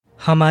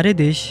हमारे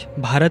देश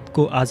भारत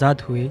को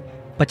आज़ाद हुए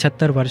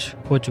 75 वर्ष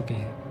हो चुके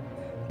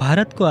हैं।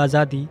 भारत को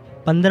आज़ादी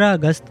 15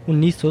 अगस्त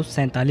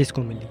 1947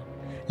 को मिली,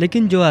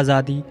 लेकिन जो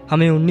आज़ादी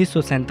हमें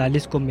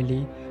 1947 को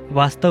मिली,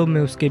 वास्तव में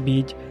उसके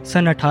बीज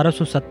सन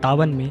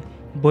 1857 में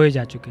बोए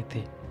जा चुके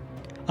थे।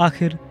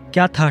 आखिर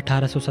क्या था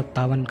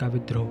 1857 का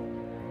विद्रोह?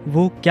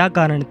 वो क्या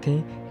कारण थे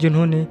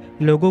जिन्होंने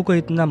लोगों को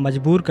इतना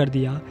मजबूर कर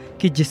दिया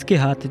कि जिसके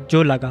हाथ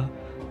जो लगा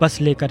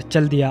बस लेकर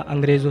चल दिया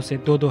अंग्रेज़ों से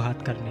दो दो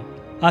हाथ करने?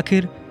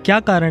 आखिर क्या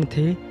कारण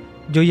थे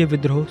जो ये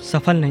विद्रोह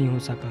सफल नहीं हो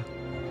सका?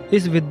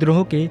 इस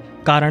विद्रोह के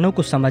कारणों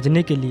को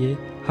समझने के लिए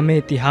हमें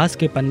इतिहास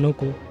के पन्नों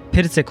को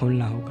फिर से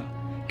खोलना होगा,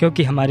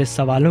 क्योंकि हमारे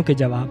सवालों के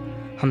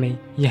जवाब हमें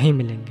यहीं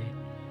मिलेंगे।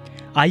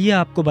 आइए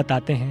आपको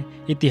बताते हैं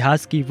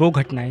इतिहास की वो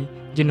घटनाएं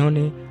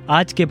जिन्होंने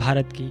आज के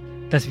भारत की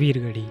तस्वीर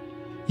गढ़ी।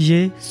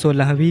 ये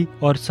 16वीं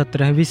और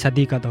 17वीं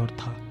सदी का दौर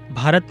था।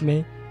 भारत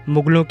में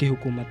मुगलों की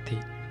हुकूमत थी।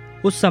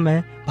 उस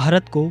समय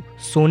भारत को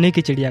सोने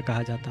की चिड़िया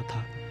कहा जाता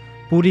था।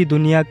 पूरी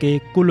दुनिया के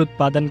कुल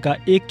उत्पादन का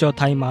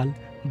 1/4 माल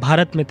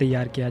भारत में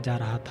तैयार किया जा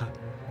रहा था।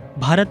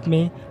 भारत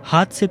में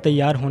हाथ से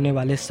तैयार होने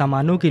वाले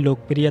सामानों की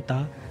लोकप्रियता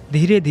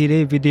धीरे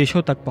धीरे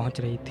विदेशों तक पहुंच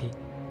रही थी।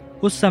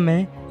 उस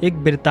समय एक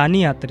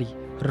ब्रितानी यात्री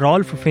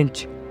रॉल्फ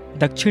फिंच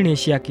दक्षिण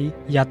एशिया की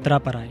यात्रा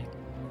पर आए।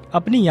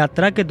 अपनी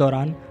यात्रा के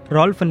दौरान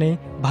रॉल्फ ने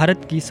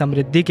भारत की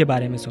समृद्धि के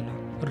बारे में सुना।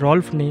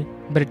 रॉल्फ ने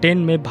ब्रिटेन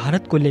में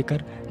भारत को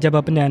लेकर जब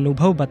अपने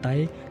अनुभव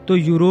बताए तो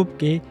यूरोप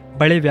के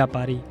बड़े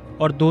व्यापारी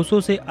और 200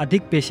 से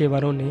अधिक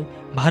पेशेवरों ने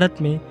भारत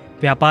में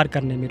व्यापार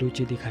करने में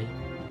रुचि दिखाई।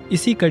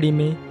 इसी कड़ी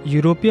में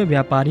यूरोपीय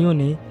व्यापारियों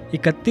ने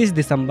 31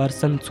 दिसंबर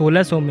सन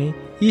 1600 में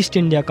ईस्ट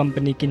इंडिया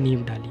कंपनी की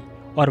नींव डाली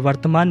और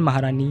वर्तमान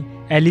महारानी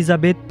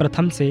एलिजाबेथ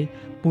प्रथम से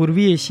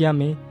पूर्वी एशिया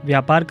में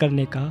व्यापार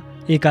करने का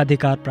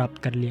एकाधिकार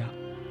प्राप्त कर लिया।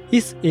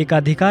 इस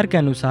एकाधिकार के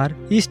अनुसार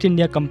ईस्ट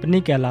इंडिया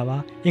कंपनी के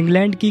अलावा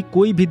इंग्लैंड की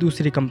कोई भी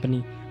दूसरी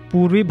कंपनी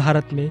पूर्वी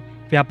भारत में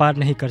व्यापार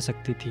नहीं कर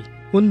सकती थी।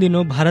 उन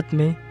दिनों भारत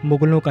में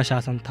मुगलों का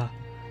शासन था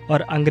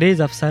और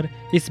अंग्रेज अफसर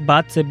इस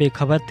बात से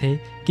बेखबर थे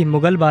कि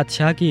मुगल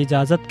बादशाह की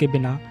इजाज़त के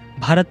बिना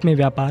भारत में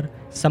व्यापार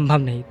संभव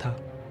नहीं था।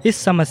 इस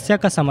समस्या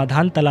का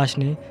समाधान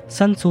तलाशने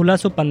सन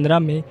 1615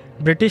 में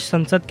ब्रिटिश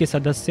संसद के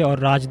सदस्य और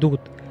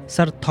राजदूत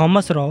सर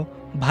थॉमस रॉ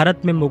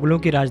भारत में मुगलों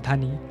की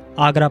राजधानी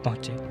आगरा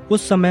पहुंचे।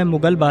 उस समय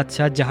मुगल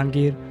बादशाह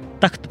जहांगीर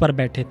तख्त पर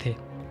बैठे थे,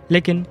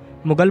 लेकिन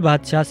मुगल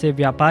बादशाह से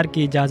व्यापार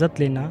की इजाज़त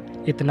लेना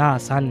इतना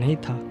आसान नहीं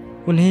था।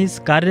 उन्हें इस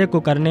कार्य को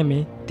करने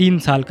में 3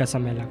 साल का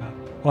समय लगा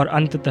और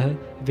अंततः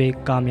वे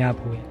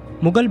कामयाब हुए।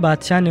 मुगल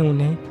बादशाह ने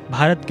उन्हें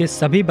भारत के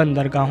सभी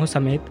बंदरगाहों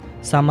समेत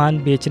सामान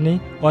बेचने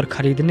और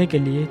खरीदने के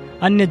लिए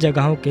अन्य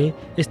जगहों के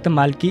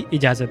इस्तेमाल की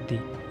इजाज़त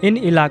दी। इन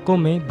इलाकों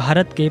में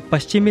भारत के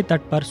पश्चिमी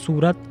तट पर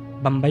सूरत,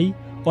 बम्बई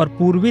और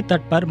पूर्वी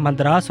तट पर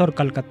मद्रास और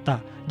कलकत्ता,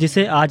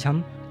 जिसे आज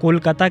हम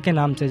कोलकाता के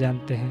नाम से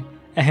जानते हैं,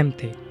 अहम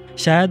थे।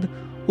 शायद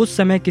उस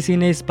समय किसी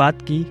ने इस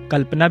बात की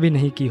कल्पना भी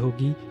नहीं की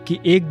होगी कि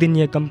एक दिन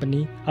यह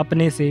कंपनी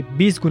अपने से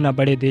 20 गुना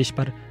बड़े देश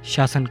पर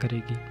शासन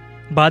करेगी।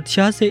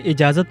 बादशाह से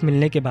इजाज़त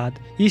मिलने के बाद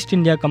ईस्ट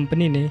इंडिया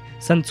कंपनी ने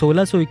सन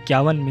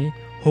 1651 में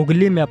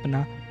हुगली में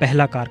अपना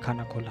पहला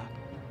कारखाना खोला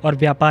और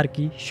व्यापार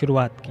की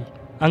शुरुआत की।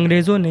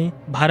 अंग्रेज़ों ने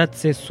भारत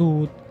से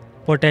सूत,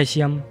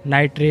 पोटेशियम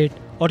नाइट्रेट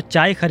और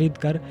चाय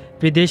खरीदकर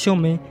विदेशों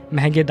में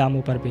महंगे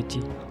दामों पर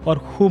बेची और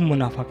खूब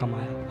मुनाफा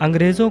कमाया।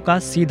 अंग्रेज़ों का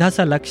सीधा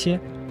सा लक्ष्य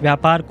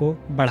व्यापार को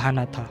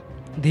बढ़ाना था।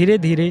 धीरे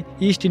धीरे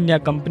ईस्ट इंडिया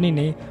कंपनी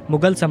ने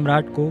मुगल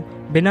सम्राट को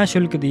बिना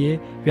शुल्क दिए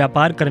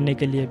व्यापार करने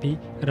के लिए भी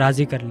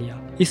राजी कर लिया।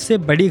 इससे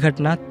बड़ी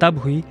घटना तब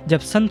हुई जब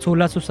सन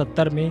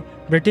 1670 में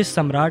ब्रिटिश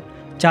सम्राट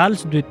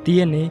चार्ल्स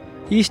द्वितीय ने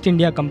ईस्ट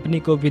इंडिया कंपनी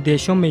को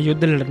विदेशों में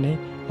युद्ध लड़ने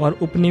और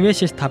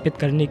उपनिवेश स्थापित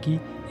करने की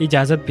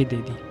इजाज़त भी दे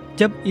दी।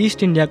 जब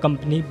ईस्ट इंडिया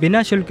कंपनी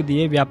बिना शुल्क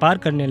दिए व्यापार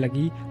करने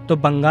लगी तो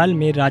बंगाल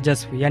में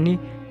राजस्व यानी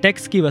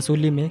टैक्स की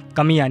वसूली में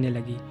कमी आने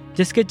लगी,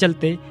 जिसके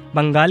चलते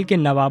बंगाल के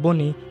नवाबों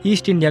ने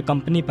ईस्ट इंडिया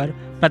कंपनी पर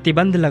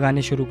प्रतिबंध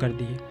लगाने शुरू कर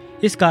दिए।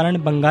 इस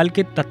कारण बंगाल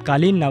के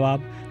तत्कालीन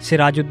नवाब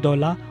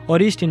सिराजुद्दौला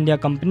और ईस्ट इंडिया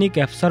कंपनी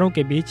के अफसरों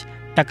के बीच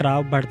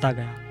टकराव बढ़ता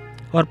गया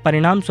और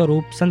परिणाम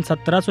स्वरूप सन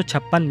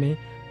 1756 में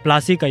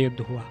प्लासी का युद्ध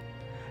हुआ।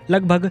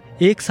 लगभग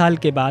 1 साल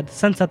के बाद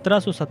सन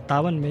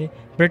 1757 में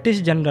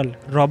ब्रिटिश जनरल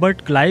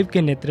रॉबर्ट क्लाइव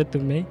के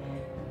नेतृत्व में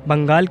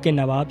बंगाल के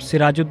नवाब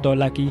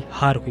सिराजुद्दौला की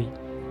हार हुई।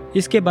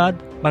 इसके बाद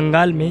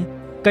बंगाल में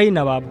कई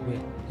नवाब हुए,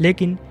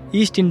 लेकिन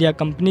ईस्ट इंडिया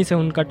कंपनी से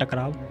उनका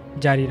टकराव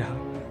जारी रहा,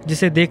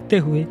 जिसे देखते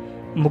हुए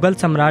मुगल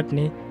सम्राट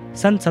ने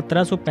सन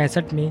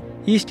 1765 में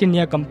ईस्ट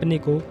इंडिया कंपनी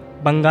को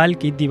बंगाल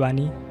की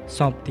दीवानी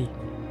सौंप दी।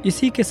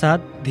 इसी के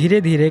साथ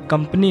धीरे धीरे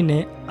कंपनी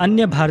ने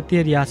अन्य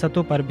भारतीय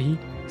रियासतों पर भी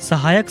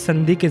सहायक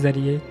संधि के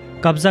जरिए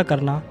कब्जा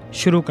करना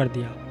शुरू कर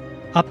दिया।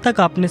 अब तक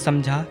आपने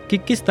समझा कि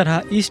किस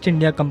तरह ईस्ट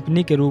इंडिया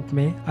कंपनी के रूप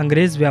में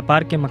अंग्रेज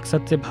व्यापार के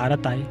मकसद से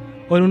भारत आए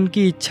और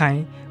उनकी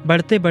इच्छाएं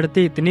बढ़ते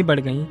बढ़ते इतनी बढ़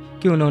गईं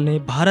कि उन्होंने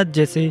भारत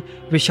जैसे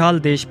विशाल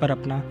देश पर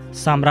अपना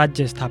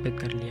साम्राज्य स्थापित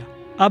कर लिया।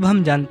 अब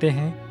हम जानते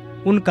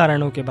हैं उन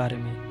कारणों के बारे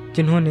में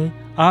जिन्होंने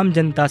आम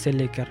जनता से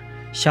लेकर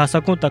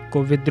शासकों तक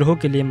को विद्रोह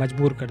के लिए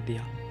मजबूर कर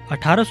दिया।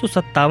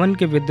 1857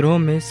 के विद्रोह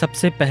में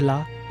सबसे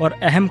पहला और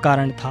अहम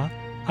कारण था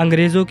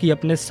अंग्रेज़ों की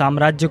अपने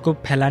साम्राज्य को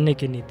फैलाने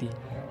की नीति,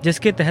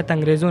 जिसके तहत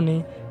अंग्रेज़ों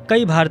ने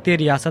कई भारतीय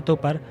रियासतों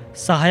पर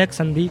सहायक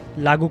संधि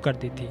लागू कर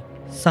दी थी।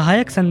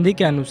 सहायक संधि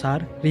के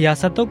अनुसार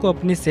रियासतों को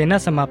अपनी सेना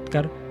समाप्त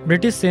कर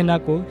ब्रिटिश सेना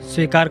को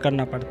स्वीकार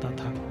करना पड़ता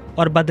था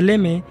और बदले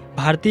में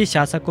भारतीय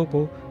शासकों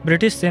को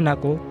ब्रिटिश सेना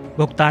को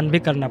भुगतान भी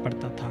करना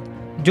पड़ता था।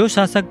 जो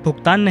शासक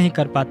भुगतान नहीं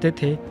कर पाते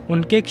थे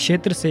उनके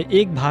क्षेत्र से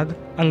एक भाग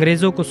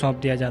अंग्रेज़ों को सौंप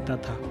दिया जाता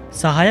था।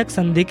 सहायक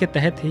संधि के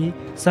तहत ही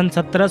सन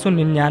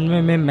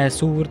 1799 में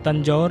मैसूर,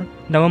 तंजौर,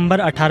 नवंबर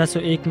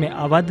 1801 में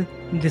अवध,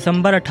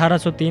 दिसंबर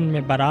 1803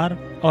 में बरार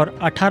और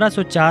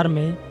 1804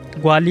 में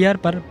ग्वालियर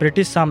पर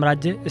ब्रिटिश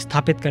साम्राज्य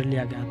स्थापित कर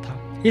लिया गया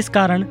था। इस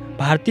कारण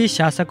भारतीय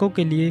शासकों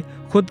के लिए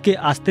खुद के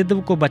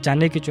अस्तित्व को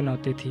बचाने की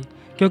चुनौती थी,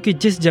 क्योंकि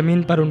जिस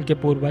जमीन पर उनके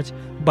पूर्वज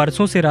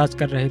बरसों से राज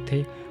कर रहे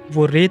थे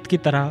वो रेत की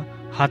तरह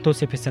हाथों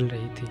से फिसल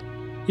रही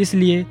थी।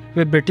 इसलिए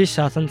वे ब्रिटिश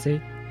शासन से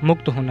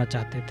मुक्त होना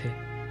चाहते थे।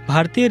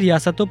 भारतीय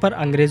रियासतों पर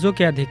अंग्रेज़ों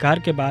के अधिकार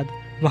के बाद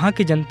वहाँ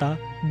की जनता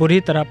बुरी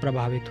तरह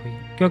प्रभावित हुई,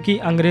 क्योंकि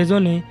अंग्रेज़ों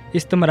ने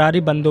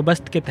इस्तिमरारी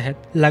बंदोबस्त के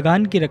तहत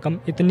लगान की रकम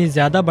इतनी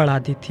ज़्यादा बढ़ा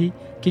दी थी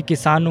कि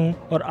किसानों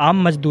और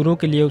आम मजदूरों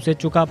के लिए उसे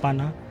चुका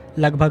पाना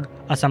लगभग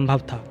असंभव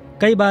था।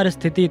 कई बार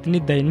स्थिति इतनी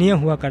दयनीय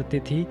हुआ करती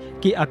थी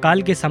कि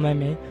अकाल के समय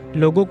में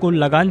लोगों को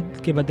लगान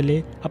के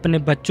बदले अपने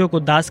बच्चों को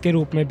दास के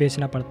रूप में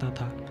बेचना पड़ता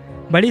था।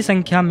 बड़ी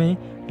संख्या में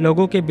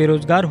लोगों के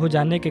बेरोजगार हो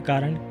जाने के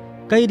कारण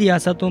कई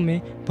रियासतों में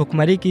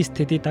भुखमरी की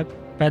स्थिति तक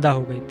पैदा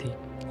हो गई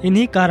थी।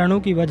 इन्हीं कारणों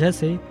की वजह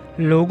से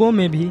लोगों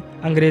में भी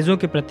अंग्रेज़ों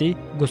के प्रति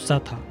गुस्सा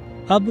था।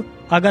 अब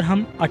अगर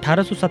हम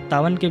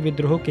 1857 के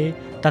विद्रोह के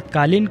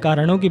तत्कालीन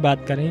कारणों की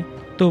बात करें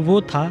तो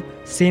वो था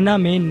सेना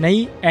में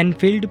नई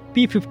एनफील्ड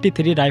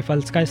P-53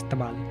 राइफल्स का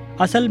इस्तेमाल।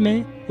 असल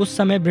में उस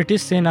समय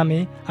ब्रिटिश सेना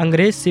में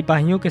अंग्रेज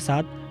सिपाहियों के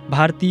साथ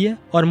भारतीय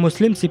और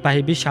मुस्लिम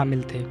सिपाही भी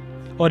शामिल थे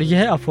और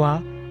यह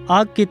अफवाह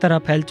आग की तरह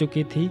फैल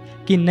चुकी थी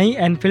कि नई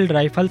एनफील्ड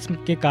राइफल्स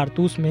के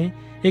कारतूस में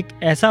एक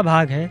ऐसा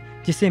भाग है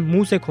जिसे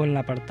मुंह से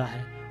खोलना पड़ता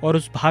है और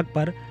उस भाग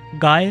पर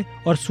गाय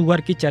और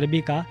सूअर की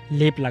चर्बी का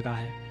लेप लगा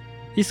है।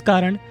 इस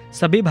कारण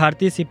सभी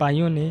भारतीय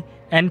सिपाहियों ने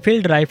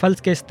एनफील्ड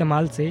राइफल्स के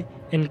इस्तेमाल से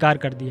इनकार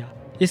कर दिया।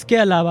 इसके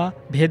अलावा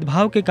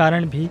भेदभाव के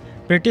कारण भी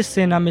ब्रिटिश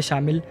सेना में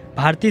शामिल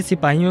भारतीय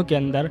सिपाहियों के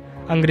अंदर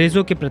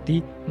अंग्रेज़ों के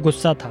प्रति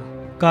गुस्सा था।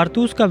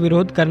 कारतूस का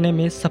विरोध करने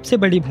में सबसे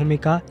बड़ी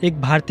भूमिका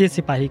एक भारतीय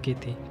सिपाही की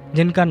थी,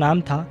 जिनका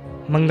नाम था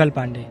मंगल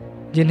पांडे,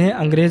 जिन्हें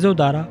अंग्रेज़ों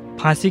द्वारा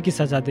फांसी की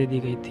सज़ा दे दी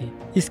गई थी।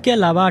 इसके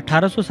अलावा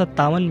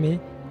 1857 में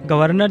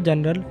गवर्नर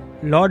जनरल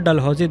लॉर्ड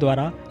डलहौजी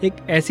द्वारा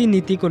एक ऐसी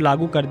नीति को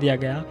लागू कर दिया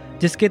गया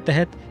जिसके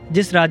तहत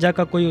जिस राजा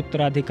का कोई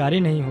उत्तराधिकारी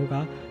नहीं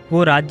होगा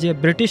वो राज्य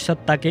ब्रिटिश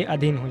सत्ता के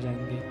अधीन हो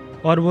जाएंगे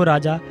और वो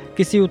राजा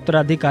किसी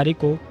उत्तराधिकारी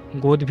को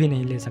गोद भी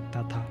नहीं ले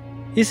सकता था।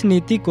 इस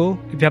नीति को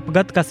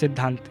व्यपगत का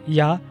सिद्धांत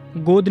या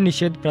गोद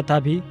निषेध प्रथा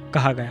भी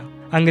कहा गया।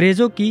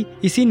 अंग्रेज़ों की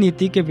इसी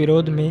नीति के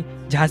विरोध में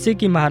झांसी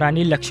की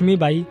महारानी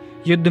लक्ष्मीबाई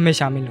युद्ध में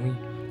शामिल हुई,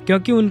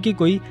 क्योंकि उनकी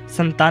कोई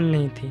संतान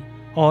नहीं थी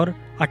और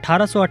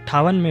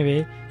 1858 में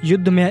वे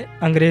युद्ध में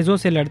अंग्रेज़ों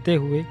से लड़ते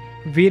हुए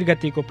वीर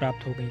गति को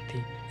प्राप्त हो गई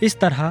थी। इस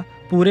तरह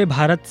पूरे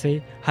भारत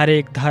से हर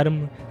एक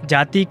धर्म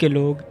जाति के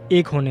लोग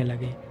एक होने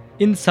लगे।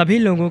 इन सभी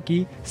लोगों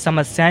की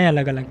समस्याएं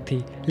अलग अलग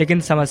थी, लेकिन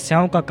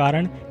समस्याओं का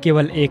कारण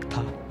केवल एक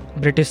था,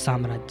 ब्रिटिश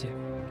साम्राज्य।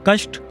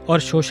 कष्ट और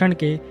शोषण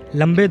के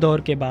लंबे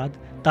दौर के बाद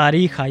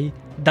तारीख आई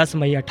 10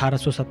 मई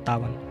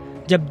 1857,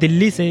 जब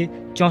दिल्ली से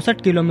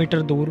 64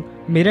 किलोमीटर दूर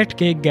मेरठ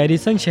के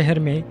गैरिसन शहर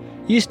में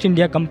ईस्ट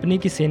इंडिया कंपनी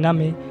की सेना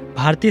में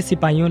भारतीय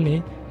सिपाहियों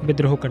ने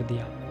विद्रोह कर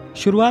दिया।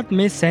 शुरुआत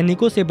में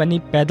सैनिकों से बनी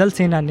पैदल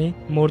सेना ने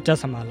मोर्चा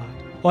संभाला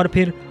और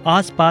फिर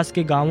आसपास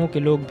के गांवों के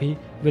लोग भी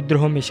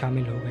विद्रोह में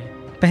शामिल हो गए।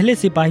 पहले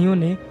सिपाहियों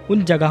ने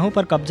उन जगहों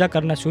पर कब्जा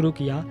करना शुरू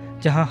किया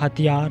जहां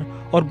हथियार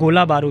और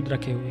गोला बारूद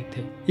रखे हुए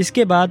थे।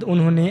 इसके बाद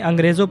उन्होंने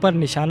अंग्रेज़ों पर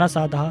निशाना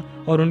साधा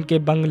और उनके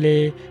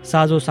बंगले,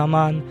 साजो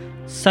सामान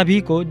सभी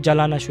को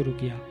जलाना शुरू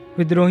किया।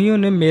 विद्रोहियों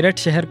ने मेरठ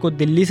शहर को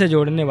दिल्ली से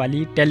जोड़ने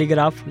वाली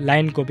टेलीग्राफ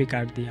लाइन को भी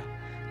काट दिया।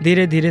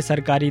 धीरे धीरे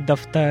सरकारी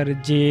दफ्तर,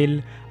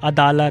 जेल,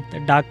 अदालत,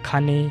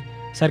 डाकखाने,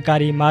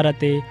 सरकारी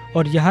इमारतें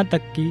और यहाँ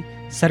तक कि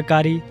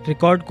सरकारी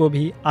रिकॉर्ड को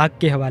भी आग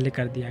के हवाले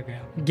कर दिया गया।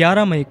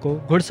 11 मई को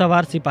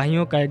घुड़सवार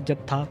सिपाहियों का एक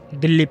जत्था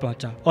दिल्ली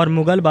पहुंचा और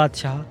मुगल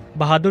बादशाह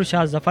बहादुर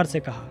शाह जफर से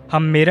कहा,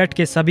 हम मेरठ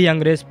के सभी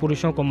अंग्रेज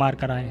पुरुषों को मार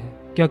कर आए हैं,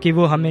 क्योंकि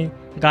वो हमें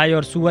गाय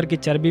और सूअर की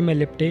चर्बी में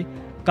लिपटे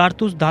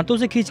कारतूस दांतों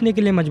से खींचने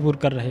के लिए मजबूर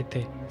कर रहे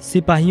थे।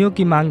 सिपाहियों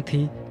की मांग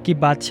थी कि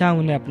बादशाह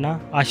उन्हें अपना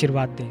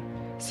आशीर्वाद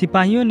दें।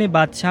 सिपाहियों ने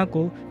बादशाह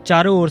को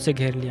चारों ओर से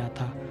घेर लिया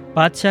था।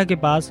 बादशाह के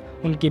पास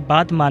उनकी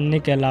बात मानने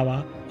के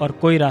अलावा और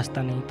कोई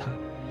रास्ता नहीं था।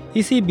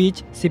 इसी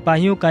बीच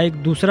सिपाहियों का एक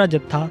दूसरा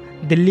जत्था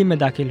दिल्ली में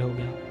दाखिल हो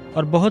गया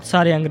और बहुत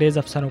सारे अंग्रेज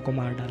अफसरों को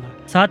मार डाला।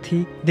 साथ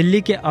ही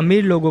दिल्ली के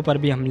अमीर लोगों पर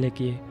भी हमले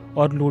किए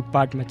और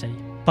लूटपाट मचाई।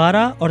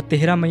 12 और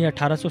 13 मई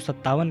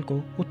 1857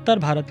 को उत्तर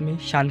भारत में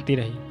शांति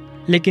रही,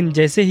 लेकिन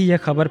जैसे ही यह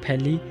खबर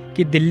फैली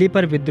कि दिल्ली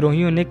पर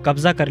विद्रोहियों ने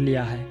कब्जा कर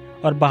लिया है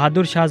और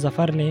बहादुर शाह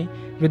जफर ने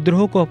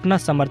विद्रोह को अपना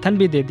समर्थन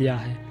भी दे दिया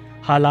है,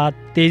 हालात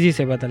तेजी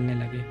से बदलने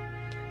लगे।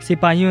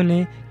 सिपाहियों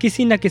ने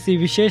किसी न किसी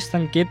विशेष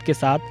संकेत के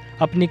साथ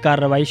अपनी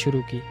कार्रवाई शुरू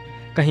की,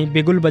 कहीं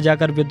बिगुल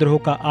बजाकर विद्रोह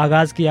का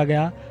आगाज़ किया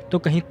गया तो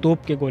कहीं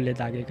तोप के गोले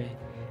दागे गए।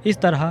 इस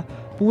तरह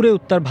पूरे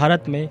उत्तर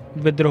भारत में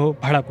विद्रोह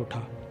भड़क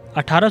उठा।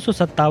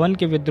 1857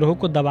 के विद्रोह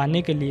को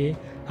दबाने के लिए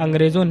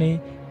अंग्रेज़ों ने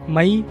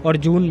मई और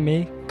जून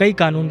में कई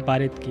कानून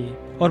पारित किए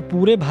और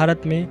पूरे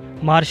भारत में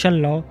मार्शल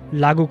लॉ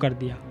लागू कर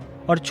दिया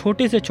और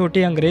छोटे से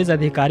छोटे अंग्रेज़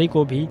अधिकारी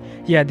को भी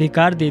ये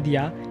अधिकार दे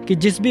दिया कि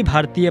जिस भी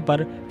भारतीय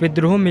पर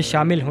विद्रोह में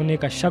शामिल होने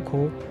का शक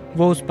हो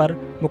वो उस पर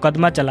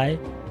मुकदमा चलाए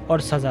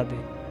और सज़ा दे।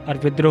 और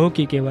विद्रोह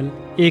की केवल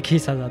एक ही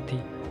सज़ा थी,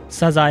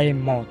 सज़ाए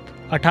मौत।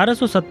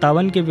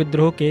 1857 के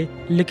विद्रोह के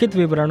लिखित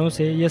विवरणों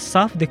से यह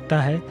साफ दिखता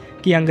है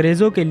कि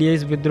अंग्रेज़ों के लिए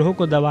इस विद्रोह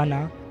को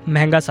दबाना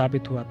महंगा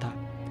साबित हुआ था।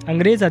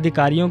 अंग्रेज़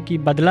अधिकारियों की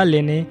बदला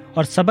लेने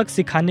और सबक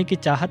सिखाने की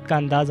चाहत का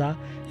अंदाज़ा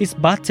इस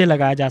बात से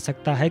लगाया जा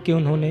सकता है कि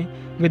उन्होंने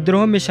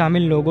विद्रोह में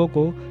शामिल लोगों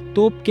को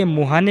तोप के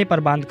मुहाने पर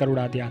बांध कर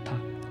उड़ा दिया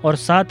था और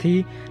साथ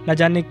ही न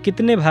जाने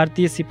कितने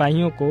भारतीय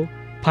सिपाहियों को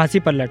फांसी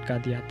पर लटका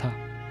दिया था।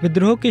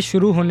 विद्रोह के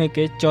शुरू होने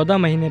के 14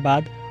 महीने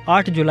बाद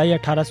 8 जुलाई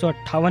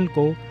 1858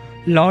 को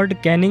लॉर्ड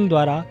कैनिंग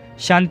द्वारा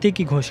शांति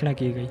की घोषणा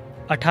की गई।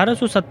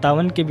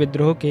 1857 के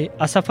विद्रोह के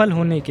असफल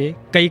होने के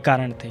कई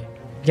कारण थे,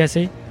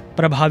 जैसे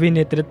प्रभावी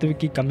नेतृत्व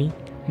की कमी,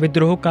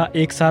 विद्रोह का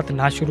एक साथ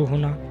ना शुरू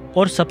होना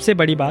और सबसे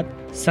बड़ी बात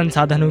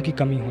संसाधनों की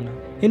कमी होना।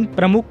 इन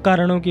प्रमुख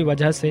कारणों की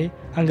वजह से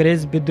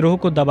अंग्रेज विद्रोह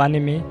को दबाने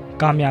में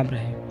कामयाब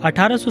रहे।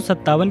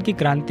 1857 की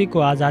क्रांति को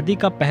आज़ादी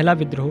का पहला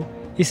विद्रोह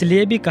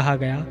इसलिए भी कहा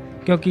गया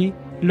क्योंकि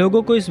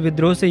लोगों को इस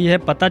विद्रोह से यह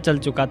पता चल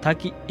चुका था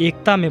कि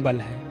एकता में बल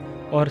है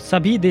और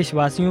सभी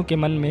देशवासियों के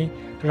मन में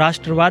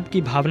राष्ट्रवाद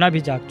की भावना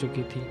भी जाग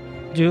चुकी थी,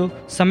 जो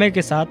समय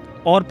के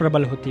साथ और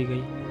प्रबल होती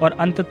गई और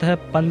अंततः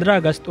 15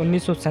 अगस्त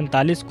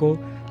 1947 को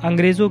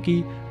अंग्रेज़ों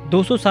की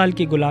 200 साल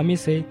की गुलामी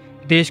से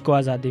देश को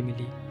आज़ादी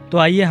मिली। तो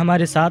आइए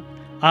हमारे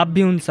साथ आप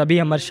भी उन सभी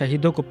अमर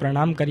शहीदों को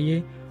प्रणाम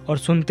करिए और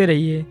सुनते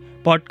रहिए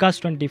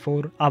पॉडकास्ट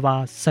 24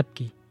 आवाज़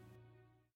सबकी।